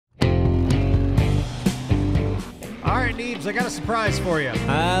right, Neebs, I got a surprise for you.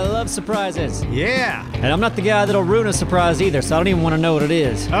 I love surprises. Yeah. And I'm not the guy that'll ruin a surprise either, so I don't even want to know what it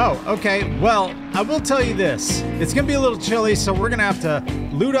is. Oh, okay. Well, I will tell you this. It's gonna be a little chilly, so we're gonna have to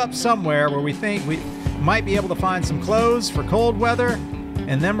loot up somewhere where we think we might be able to find some clothes for cold weather.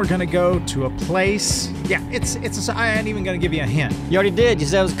 And then we're gonna go to a place. Yeah, I ain't even gonna give you a hint. You already did. You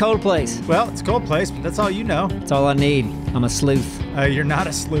said it was a cold place. Well, it's a cold place, but that's all you know. That's all I need. I'm a sleuth. You're not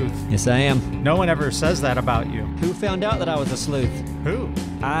a sleuth. Yes, I am. No one ever says that about you. Who found out that I was a sleuth? Who?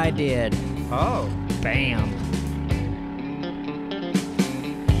 I did. Oh. Bam.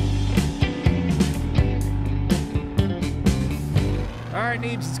 All right,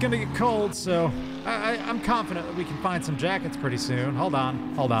 Neebs, it's gonna get cold, so I'm confident that we can find some jackets pretty soon. Hold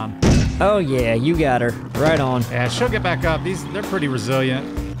on. Oh yeah, you got her. Right on. Yeah, she'll get back up. They're pretty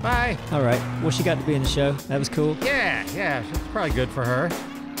resilient. Bye. All right. Well, she got to be in the show. That was cool. Yeah, it's probably good for her.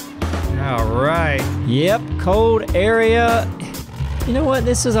 All right. Yep, cold area. You know what?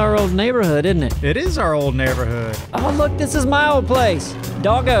 This is our old neighborhood, isn't it? It is our old neighborhood. Oh, look, this is my old place.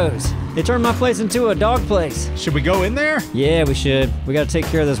 Doggos. They turned my place into a dog place. Should we go in there? Yeah, we should. We got to take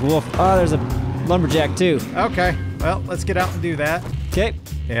care of this wolf. Oh, there's a lumberjack too. Okay, well, let's get out and do that. Okay.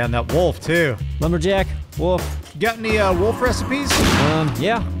 Yeah, and that wolf too. Lumberjack, wolf. You got any wolf recipes?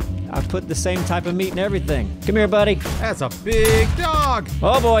 Yeah. I put the same type of meat in everything. Come here, buddy. That's a big dog.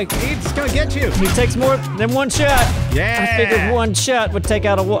 Oh boy. He's gonna get you. He takes more than one shot. Yeah. I figured one shot would take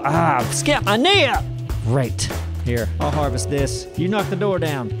out a wolf. Skip my knee up. Great. Here, I'll harvest this. You knock the door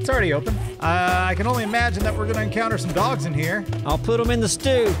down. It's already open. I can only imagine that we're gonna encounter some dogs in here. I'll put them in the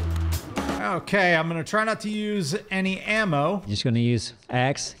stew. Okay, I'm gonna try not to use any ammo. You're just gonna use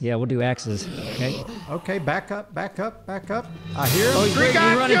axe? Yeah, we'll do axes. Okay. Okay, back up. I hear him. Oh, he's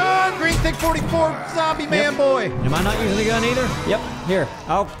running. Gun! Green Thick 44 zombie man boy. Am I not using a gun either? Yep. Here,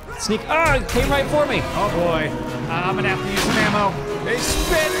 I'll sneak. Oh, he came right for me. Oh boy. I'm gonna have to use some ammo. He's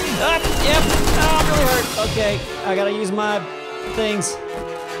spitting. Up. Yep. Oh, I'm really hurt. Okay, I gotta use my things.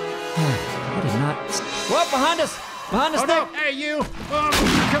 I did not. Whoa, behind us. Behind us, no. Hey, you.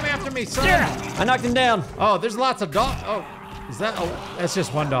 Come after me, son. Yeah. I knocked him down. Oh, there's lots of dogs. Oh, is that? Oh, that's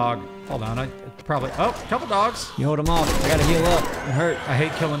just one dog. Hold on. Probably. Oh, a couple dogs. You hold them off. I gotta heal up. It hurt. I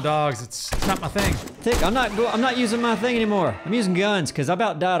hate killing dogs. It's not my thing. Thick, I'm not using my thing anymore. I'm using guns because I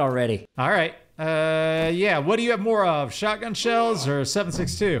about died already. All right. Yeah. What do you have more of? Shotgun shells or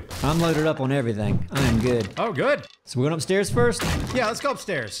 7.62? I'm loaded up on everything. I am good. Oh, good. So we're going upstairs first? Yeah, let's go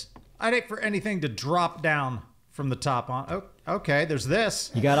upstairs. I'd hate for anything to drop down from the top on. Oh, okay, there's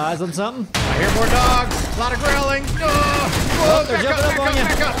this. You got eyes on something? I hear more dogs. A lot of growling. Oh, they're jumping up on you.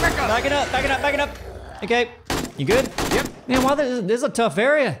 Back up. Back it up. Okay, you good? Yep. Man, wow, this is a tough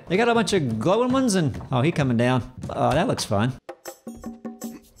area. They got a bunch of glowing ones and, oh, he coming down. Oh, that looks fun.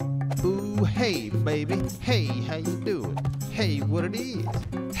 Ooh, hey, baby. Hey, how you doing? Hey, what it is?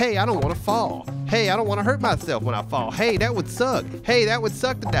 Hey, I don't want to fall. Hey, I don't want to hurt myself when I fall. Hey, that would suck. Hey, that would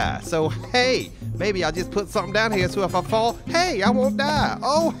suck to die. So, hey, maybe I'll just put something down here so if I fall, hey, I won't die.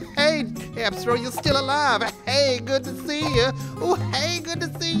 Oh, hey, Hamster, you're still alive. Hey, good to see you. Oh, hey, good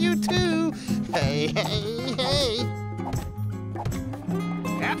to see you too. Hey.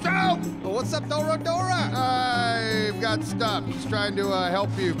 Hamster! Oh, what's up, Dora? I've got stuff. Just trying to help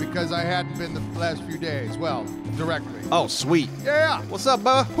you because I hadn't been the last few days. Well, directly. Oh, sweet. Yeah. What's up,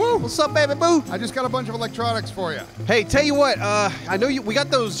 Bubba? Woo. What's up, baby boo? I just got a bunch of electronics for you. Hey, tell you what, I know we got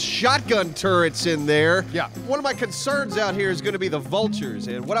those shotgun turrets in there. Yeah. One of my concerns out here is going to be the vultures,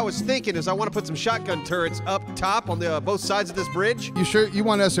 and what I was thinking is I want to put some shotgun turrets up top on the both sides of this bridge. You sure you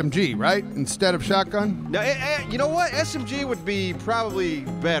want SMG, right? Instead of shotgun? Now, you know what? SMG would be probably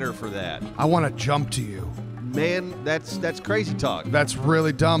better for that. I want to jump to you. Man, that's crazy talk. That's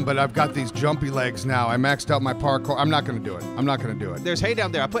really dumb, but I've got these jumpy legs now. I maxed out my parkour. I'm not going to do it. There's hay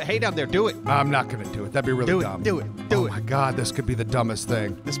down there. I put hay down there. Do it. I'm not going to do it. That'd be really dumb. Do it. Oh my God, this could be the dumbest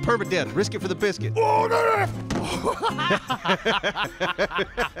thing. This perma-death. Risk it for the biscuit. Oh, no.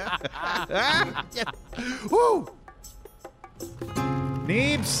 Woo!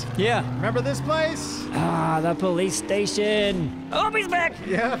 Neebs? Yeah. Remember this place? Ah, the police station. Oh, he's back.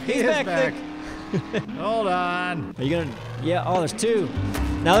 Yeah, he's back. Thick. Hold on. Are you gonna? Yeah. Oh, there's two.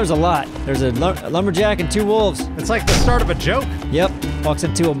 Now there's a lot. There's a lumberjack and two wolves. It's like the start of a joke. Yep. Walks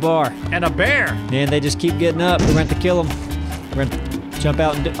into a bar. And a bear. And they just keep getting up. We're going to kill them. We're going to jump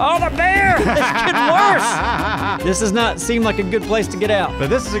out and do. Oh, the bear! It's getting worse. This does not seem like a good place to get out. But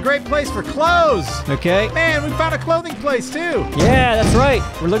this is a great place for clothes. Okay. Man, we found a clothing place too. Yeah, that's right.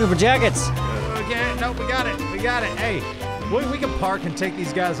 We're looking for jackets. Okay, no, we got it. Hey. We can park and take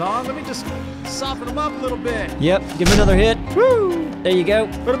these guys on. Let me just soften them up a little bit. Yep, give him another hit. Woo! There you go.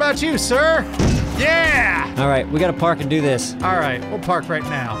 What about you, sir? Yeah! All right, we gotta park and do this. All right, we'll park right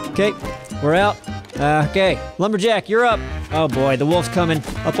now. Okay, we're out. Okay, Lumberjack, you're up. Oh boy, the wolf's coming.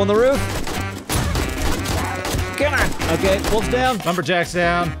 Up on the roof. Come on. Okay, wolf's down. Lumberjack's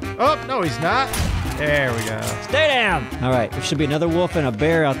down. Oh, no, he's not. There we go. Stay down. All right, there should be another wolf and a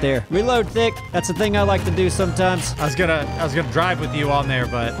bear out there. Reload, Thick. That's the thing I like to do sometimes. I was gonna drive with you on there,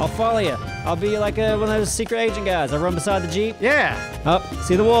 but I'll follow you. I'll be like one of those secret agent guys. I run beside the Jeep. yeah. Oh,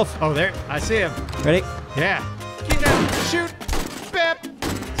 see the wolf. Oh, there. I see him. Ready? Yeah. Keep down. Shoot. Bap.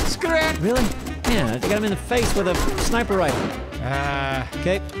 Scrat. Really? Man, I got him in the face with a sniper rifle.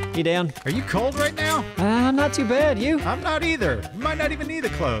 Okay, you down? Are you cold right now? Not too bad. You? I'm not either. You might not even need the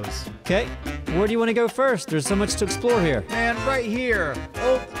clothes. Okay. Where do you want to go first? There's so much to explore here. Man, right here.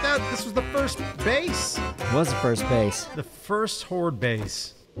 Oh, this was the first base. It was the first base. The first horde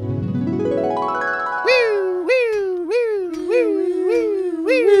base.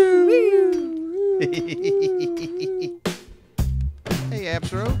 Hey,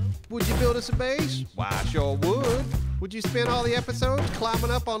 Abstro, would you build us a base? Why, I sure would. Would you spend all the episodes climbing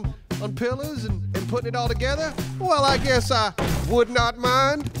up on pillars and putting it all together? Well, I guess I would not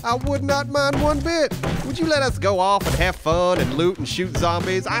mind. I would not mind one bit. Would you let us go off and have fun and loot and shoot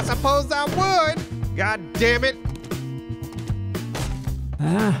zombies? I suppose I would. God damn it.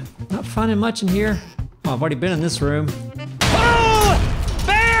 Not finding much in here. Oh, I've already been in this room. Oh!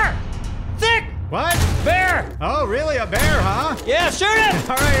 Bear! Thick! What? Bear! Oh, really? A bear, huh? Yeah, shoot him!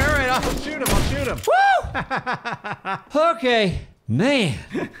 All right. I'll shoot him. Woo! Okay. Man.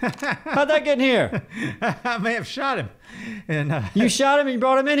 How'd that get in here? I may have shot him. And You shot him and you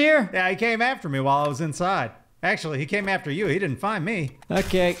brought him in here? yeah, he came after me while I was inside. Actually, he came after you. He didn't find me.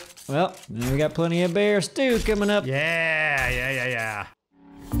 Okay. Well, we got plenty of bear stew coming up. Yeah.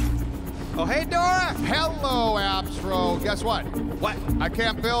 Oh, hey, Dora. Hello, Abstro. Guess what? What? I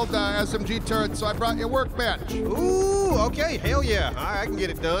can't build SMG turrets, so I brought you a workbench. Ooh, okay, hell yeah. All right, I can get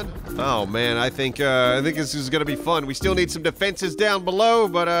it done. Oh man, I think this is gonna be fun. We still need some defenses down below,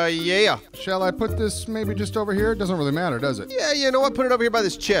 but yeah. Shall I put this maybe just over here? It doesn't really matter, does it? Yeah, you know what? Put it over here by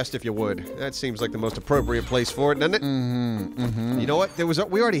this chest if you would. That seems like the most appropriate place for it, doesn't it? You know what?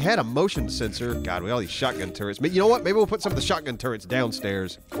 We already had a motion sensor. God, we all these shotgun turrets. But you know what? Maybe we'll put some of the shotgun turrets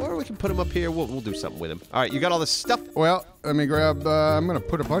downstairs, or we can put them up here. We'll do something with them. All right, you got all this stuff? Well, let me grab, I'm gonna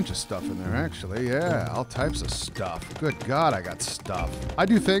put a bunch of stuff in there, actually. Yeah, all types of stuff. Good God, I got stuff. I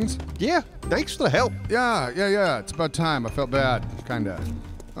do things. Yeah, thanks for the help. Yeah, it's about time. I felt bad, kinda.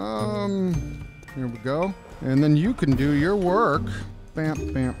 Here we go. And then you can do your work.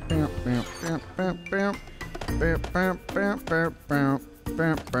 Bam, bam, bam, bam, bam, bam, bam. Bam, bam, bam, bam, bam.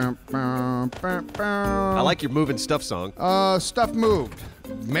 Bam, bam, bam, bam, bam. I like your moving stuff song. Stuff moved.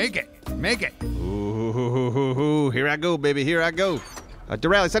 Make it. Ooh, here I go, baby, here I go.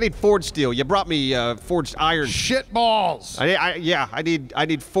 Doralis, I need forged steel. You brought me forged iron. Shit balls. I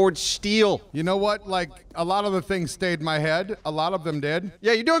need forged steel. You know what? Like, a lot of the things stayed in my head. A lot of them did.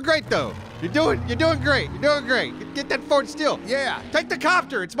 Yeah, you're doing great though. You're doing great. You're doing great. Get that forged steel. Yeah. Take the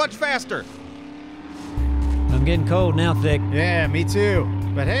copter. It's much faster. I'm getting cold now, Thick. Yeah, me too.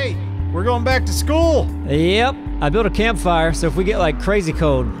 But hey, we're going back to school. Yep. I built a campfire, so if we get like crazy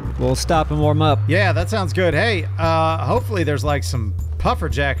cold, we'll stop and warm up. Yeah, that sounds good. Hey, hopefully there's like some puffer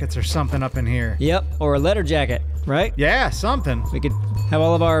jackets or something up in here. Yep, or a leather jacket, right? Yeah, something. We could have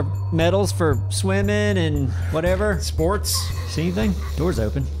all of our medals for swimming and whatever. Sports. See anything? Door's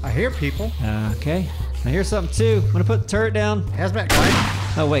open. I hear people. Okay. I hear something too. I'm gonna put the turret down. Hazmat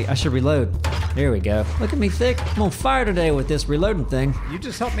guy. Oh wait, I should reload. There we go. Look at me, Thick. I'm on fire today with this reloading thing. You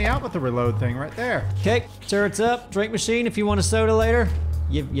just helped me out with the reload thing right there. Okay, turret's up. Drink machine if you want a soda later.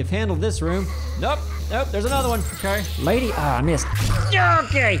 You've handled this room. Nope, there's another one. Okay. Lady, I missed.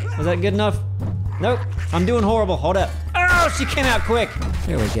 Okay. Was that good enough? Nope, I'm doing horrible. Hold up. Oh, she came out quick.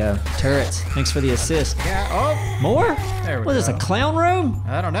 There we go. Turrets. Thanks for the assist. Yeah, oh. More? There we What is go. this, a clown room?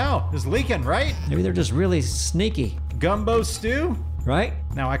 I don't know. It's leaking, right? Maybe they're just really sneaky, Gumbo stew? right?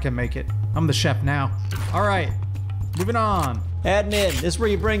 Now I can make it. I'm the chef now. All right, moving on. Admin, this is where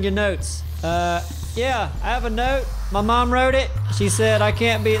you bring your notes. Yeah, I have a note. My mom wrote it. She said I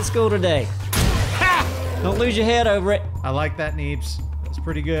can't be at school today. Ha! Don't lose your head over it. I like that, Neebs. That's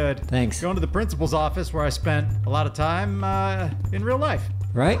pretty good. Thanks. Going to the principal's office where I spent a lot of time in real life.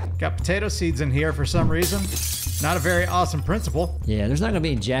 Right? Got potato seeds in here for some reason. Not a very awesome principal. Yeah, there's not gonna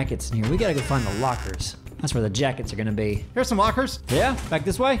be any jackets in here. We gotta go find the lockers. That's where the jackets are gonna be. Here's some lockers. Yeah, back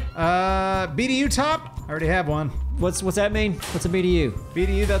this way. BDU top. I already have one. What's that mean? What's a BDU?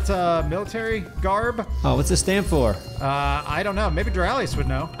 BDU, that's military garb. Oh, what's this stand for? I don't know. Maybe Doralis would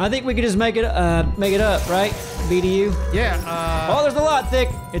know. I think we could just make it up, right? BDU. Yeah. Oh, there's a lot, Thick.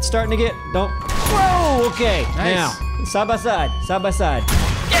 It's starting to get. Don't. Whoa, okay. Nice. Now, side by side, side by side.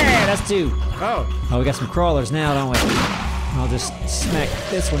 Yeah, that's 2. Oh, Oh, we got some crawlers now, don't we? I'll just smack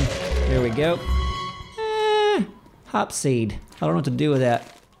this one. There we go. Hop seed. I don't know what to do with that.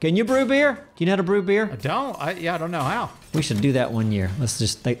 Can you brew beer? Do you know how to brew beer? I don't. I don't know how. We should do that one year. Let's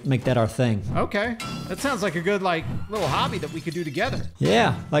just make that our thing. Okay, that sounds like a good little hobby that we could do together.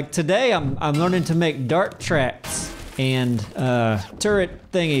 Yeah, like today I'm learning to make dart tracks and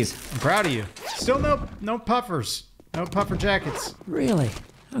turret thingies. I'm proud of you. Still no puffers, no puffer jackets. Really?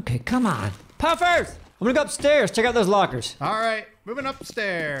 Okay, come on. Puffers! I'm gonna go upstairs, check out those lockers. All right, moving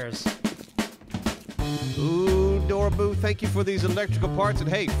upstairs. Ooh, Dora Boo, thank you for these electrical parts. And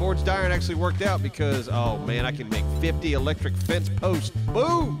hey, forged iron actually worked out because, oh man, I can make 50 electric fence posts.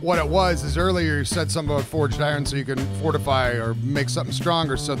 Boom! What it was is earlier you said something about forged iron so you can fortify or make something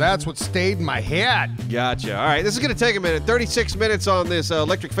stronger, so that's what stayed in my head. Gotcha. All right, this is going to take a minute. 36 minutes on this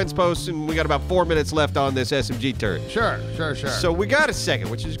electric fence post, and we got about 4 minutes left on this SMG turret. Sure. So we got a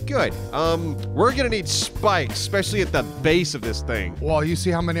second, which is good. We're going to need spikes, especially at the base of this thing. Well, you see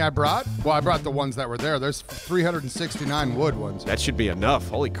how many I brought? Well, I brought the ones that were there. There's 369 wood ones. That should be enough.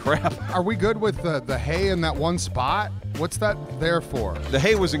 Holy crap. Are we good with the hay in that one spot? What's that there for? The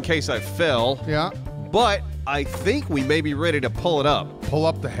hay was in case I fell. Yeah. But I think we may be ready to pull it up. Pull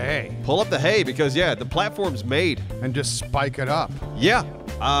up the hay. Pull up the hay because, yeah, the platform's made. And just spike it up. Yeah,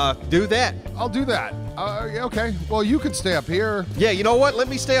 do that. I'll do that. Yeah, okay. Well, you could stay up here. Yeah, you know what? Let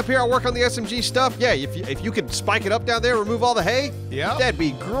me stay up here. I'll work on the SMG stuff. Yeah, if you could spike it up down there, remove all the hay, yeah, that'd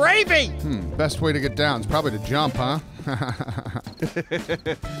be gravy. Best way to get down is probably to jump, huh?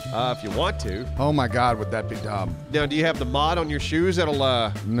 If you want to. Oh my God, would that be dumb? Now, do you have the mod on your shoes that'll,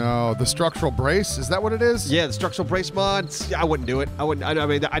 No, the structural brace, is that what it is? Yeah, the structural brace mod. I wouldn't do it. I wouldn't. I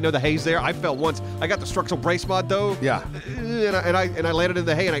mean, I know the hay's there. I fell once. I got the structural brace mod though. Yeah. And I landed in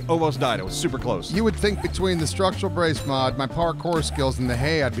the hay and I almost died. I was super close. You would think between the structural brace mod, my parkour skills, and the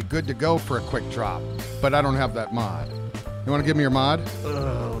hay, I'd be good to go for a quick drop. But I don't have that mod. You want to give me your mod?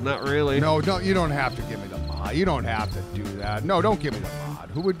 Oh, not really. No, you don't have to give me the mod. You don't have to do that. No, don't give me the mod.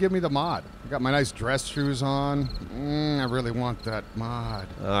 Who would give me the mod? I got my nice dress shoes on. I really want that mod.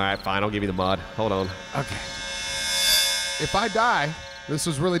 All right, fine. I'll give you the mod. Hold on. Okay. If I die, this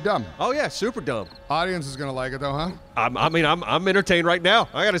is really dumb. Oh yeah, super dumb. Audience is gonna like it though, huh? I'm entertained right now.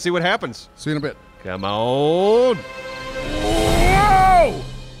 I gotta see what happens. See you in a bit. Come on. Whoa!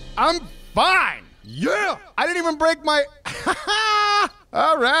 I'm fine. Yeah. I didn't even break my.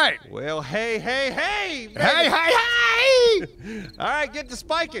 All right. Well, hey. Hey! All right, get to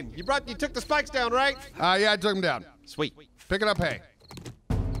spiking. You took the spikes down, right? Yeah, I took them down. Sweet. Pick it up, hey.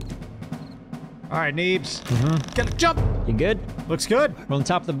 All right, Neebs. Gotta jump. You good? Looks good. We're on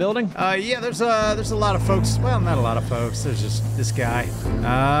top of the building? Yeah, there's a lot of folks. Well, not a lot of folks. There's just this guy.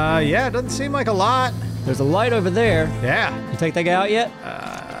 Yeah, it doesn't seem like a lot. There's a light over there. Yeah. You take that guy out yet?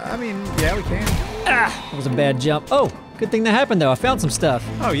 I mean, yeah, we can. That was a bad jump. Oh, good thing that happened though. I found some stuff.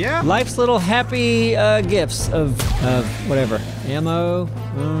 Oh, yeah? Life's little happy gifts of whatever. Ammo,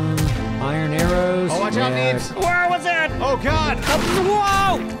 iron arrows. Oh, watch out, Neebs. Whoa, what's that? Oh, God.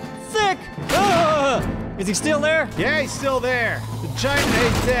 Whoa! Thick! Is he still there? Yeah, he's still there. The giant,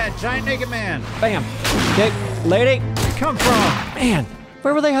 he's dead. Giant naked man. Bam. Okay, lady. Where'd he come from? Man,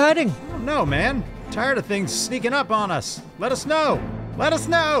 where were they hiding? I don't know, man. Tired of things sneaking up on us. Let us know. Let us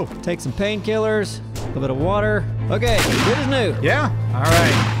know. Take some painkillers, a little bit of water. Okay, good as new. Yeah? All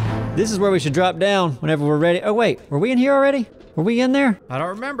right. This is where we should drop down whenever we're ready. Oh wait, were we in here already? Were we in there? I don't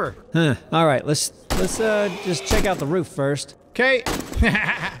remember. Huh. All right, let's just check out the roof first. Okay.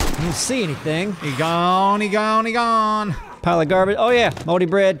 I don't see anything. He gone. Pile of garbage. Oh yeah, moldy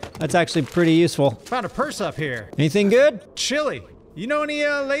bread. That's actually pretty useful. Found a purse up here. Anything good? Chili. You know any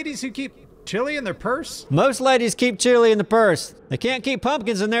ladies who keep chili in their purse? Most ladies keep chili in the purse. They can't keep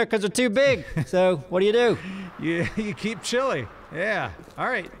pumpkins in there because they're too big. So what do? You keep chili. Yeah. All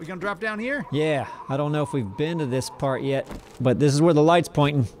right, we gonna drop down here? Yeah, I don't know if we've been to this part yet, but this is where the light's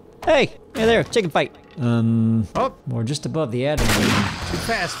pointing. Hey there, chicken fight. Oh, We're just above the admin. too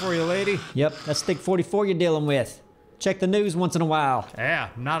fast for you, lady. Yep, that's Thick 44 you're dealing with. Check the news once in a while. Yeah,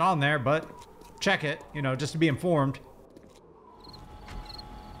 not on there, but check it, just to be informed.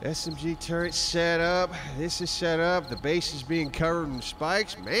 SMG turret set up. This is set up. The base is being covered in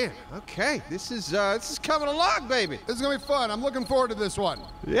spikes. Man, okay. This is coming along, baby. This is gonna be fun. I'm looking forward to this one.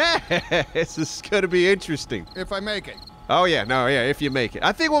 Yeah, this is gonna be interesting. If I make it. Oh yeah, if you make it.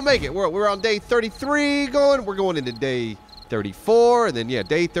 I think we'll make it. We're on day 33 going. We're going into day 34, and then yeah,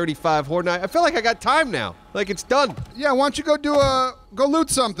 day 35 Horde Night. I feel like I got time now. Like it's done. Yeah, why don't you go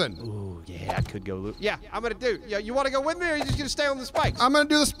loot something? Ooh, yeah. Yeah, I could go loot. Yeah, I'm gonna do. Yeah, you want to go with me, or are you just gonna stay on the spikes? I'm gonna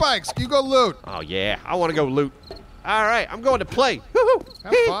do the spikes. You go loot. Oh yeah, I want to go loot. All right, I'm going to play. Woo-hoo.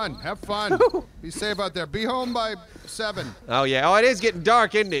 Have fun. Have fun. Be safe out there. Be home by 7. Oh yeah. Oh, it is getting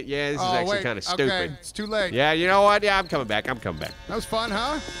dark, isn't it? Yeah, this is actually wait. kind of stupid. Okay, it's too late. Yeah, you know what? Yeah, I'm coming back. I'm coming back. That was fun,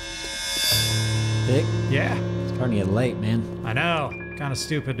 huh? Thick, Yeah, starting to get late, man. I know. Kind of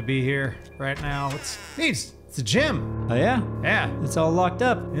stupid to be here right now. It's Neebs. It's a gym. Oh yeah? Yeah. It's all locked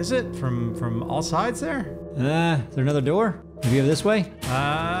up. Is it from all sides there? Is there another door? Maybe over this way?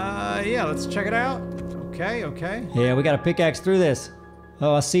 Yeah. Let's check it out. Okay. Yeah, we got a pickaxe through this.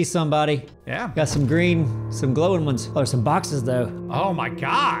 Oh, I see somebody. Yeah. Got some green, some glowing ones. Oh, there's some boxes though. Oh my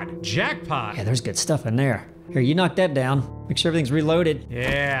God! Jackpot. Yeah, there's good stuff in there. Here, you knock that down. Make sure everything's reloaded.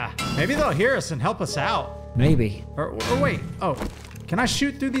 Yeah. Maybe they'll hear us and help us out. Maybe. Or wait. Oh, can I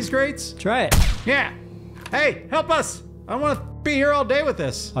shoot through these grates? Try it. Yeah. Hey, help us! I don't want to be here all day with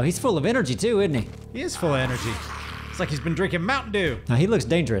this. Oh, he's full of energy too, isn't he? He is full of energy. It's like he's been drinking Mountain Dew. Now he looks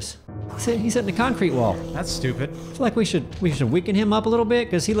dangerous. He's hitting the concrete wall. That's stupid. I feel like we should weaken him up a little bit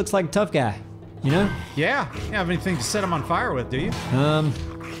because he looks like a tough guy. You know? Yeah. You don't have anything to set him on fire with, do you?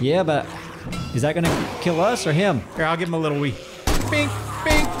 Yeah, but is that gonna kill us or him? Here, I'll give him a little wee. Bink,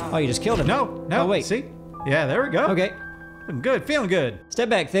 bink. Oh, you just killed him. No. Oh, wait. See? Yeah, there we go. Okay. Feeling good, feeling good. Step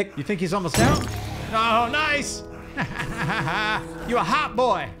back, Thick. You think he's almost out? Oh, nice. You a hot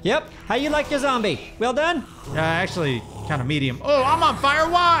boy. Yep. How you like your zombie? Well done? Actually, kind of medium. Oh, I'm on fire.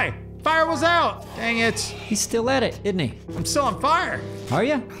 Why? Fire was out. Dang it. He's still at it, isn't he? I'm still on fire. Are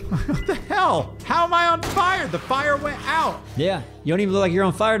you? What the hell? How am I on fire? The fire went out. Yeah. You don't even look like you're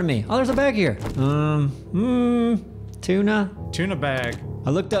on fire to me. Oh, there's a bag here. Tuna. Tuna bag.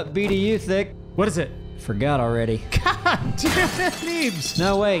 I looked up BDU, Thick. What is it? Forgot already. God damn it, Neebs.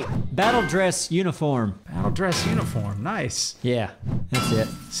 No, wait. Battle dress uniform. Battle dress uniform. Nice. Yeah, that's it.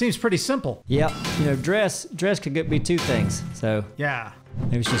 Seems pretty simple. Yep. You know, dress could be two things. So Yeah.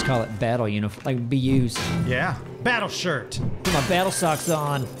 maybe we should just call it battle uniform, like BUs. Yeah. Battle shirt. Put my battle socks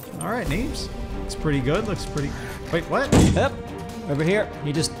on. All right, Neebs. It's pretty good. Looks pretty. Wait, what? Yep. Over here.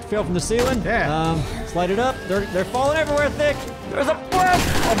 He just fell from the ceiling. Yeah. Slide it up. They're falling everywhere, Thick. There's a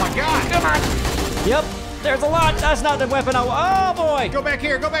Oh my God. Come on. Yep. There's a lot. That's not the weapon I want. Oh boy. Go back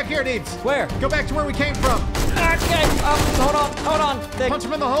here, Neebs. Where? Go back to where we came from. Okay. Hold on. Thick. Punch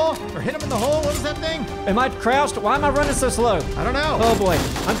him in the hole, or hit him in the hole. What was that thing? Am I crouched? Why am I running so slow? I don't know. Oh boy.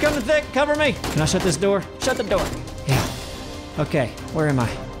 I'm coming, Thick. Cover me. Can I shut this door? Shut the door. Yeah. Okay. Where am I?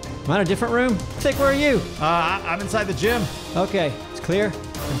 Am I in a different room? Thick, where are you? I'm inside the gym. Okay. It's clear.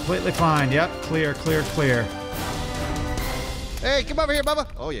 Completely fine. Yep. Clear. Hey, come over here, Bubba.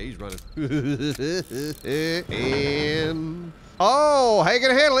 Oh yeah, he's running. And oh, how you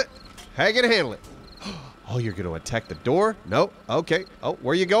gonna handle it? Oh, you're gonna attack the door? Nope. Okay. Oh,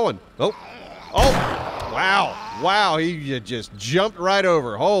 where you going? Oh. Wow. He just jumped right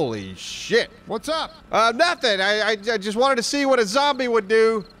over. Holy shit. What's up? Nothing. I just wanted to see what a zombie would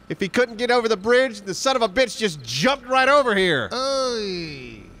do if he couldn't get over the bridge. The son of a bitch just jumped right over here.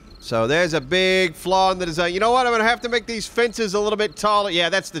 Oy. So there's a big flaw in the design. You know what? I'm gonna have to make these fences a little bit taller. Yeah,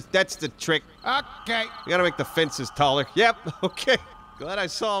 that's the trick. Okay. We gotta make the fences taller. Yep. Okay. Glad I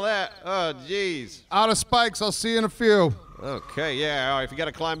saw that. Oh, jeez. Out of spikes. I'll see you in a few. Okay. Yeah. All right. If you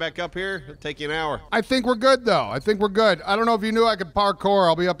gotta climb back up here, it'll take you an hour. I think we're good, though. I think we're good. I don't know if you knew I could parkour.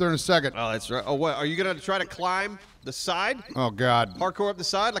 I'll be up there in a second. Oh, that's right. Oh, what? Are you gonna try to climb the side? Oh, God. Parkour up the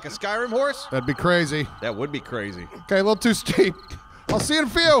side like a Skyrim horse? That'd be crazy. That would be crazy. Okay, a little too steep. I'll see you in a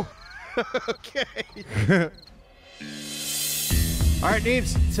few. Okay. All right,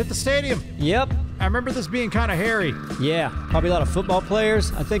 Neebs. Let's hit the stadium. Yep. I remember this being kind of hairy. Yeah. Probably a lot of football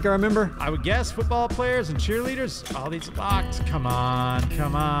players. I think I remember. I would guess football players and cheerleaders. All these locked. Come on.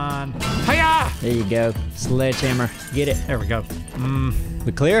 Hiya! There you go. Sledgehammer. Get it. There we go.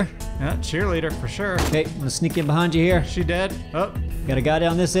 We clear? Yeah, cheerleader for sure. Okay, I'm gonna sneak in behind you here. She dead? Oh. Got a guy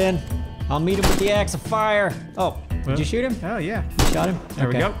down this end. I'll meet him with the axe of fire. Oh, did you shoot him? Oh, yeah. You shot him? There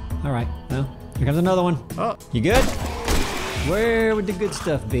we go. All right. Well, here comes another one. Oh. You good? Where would the good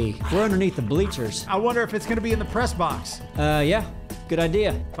stuff be? We're underneath the bleachers. I wonder if it's going to be in the press box. Yeah. Good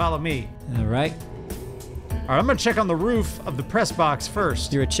idea. Follow me. All right. All right, I'm going to check on the roof of the press box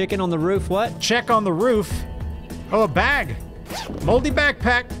first. You're a chicken on the roof, what? Check on the roof. Oh, a bag. Moldy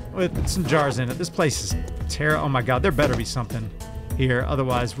backpack with some jars in it. This place is terrible. Oh my God, there better be something here.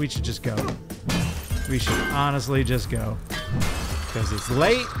 Otherwise, we should just go. We should honestly just go. Because it's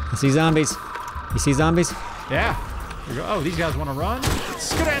late. I see zombies. You see zombies? Yeah. We go. Oh, these guys want to run?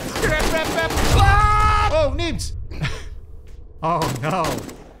 Oh, Neebs. Oh, no.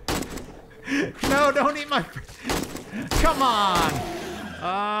 No, don't eat my... Come on.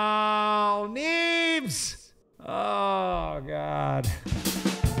 Oh, Neebs! Oh, God.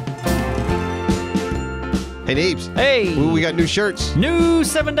 Hey, Neebs. Hey. Ooh, we got new shirts. New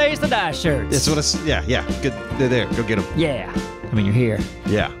 7 Days to Die shirts. That's what it's. Yeah. Good. They're there. Go get them. Yeah. I mean, you're here.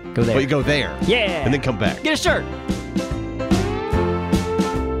 Yeah. Go there. Well, you go there. Yeah. And then come back. Get a shirt.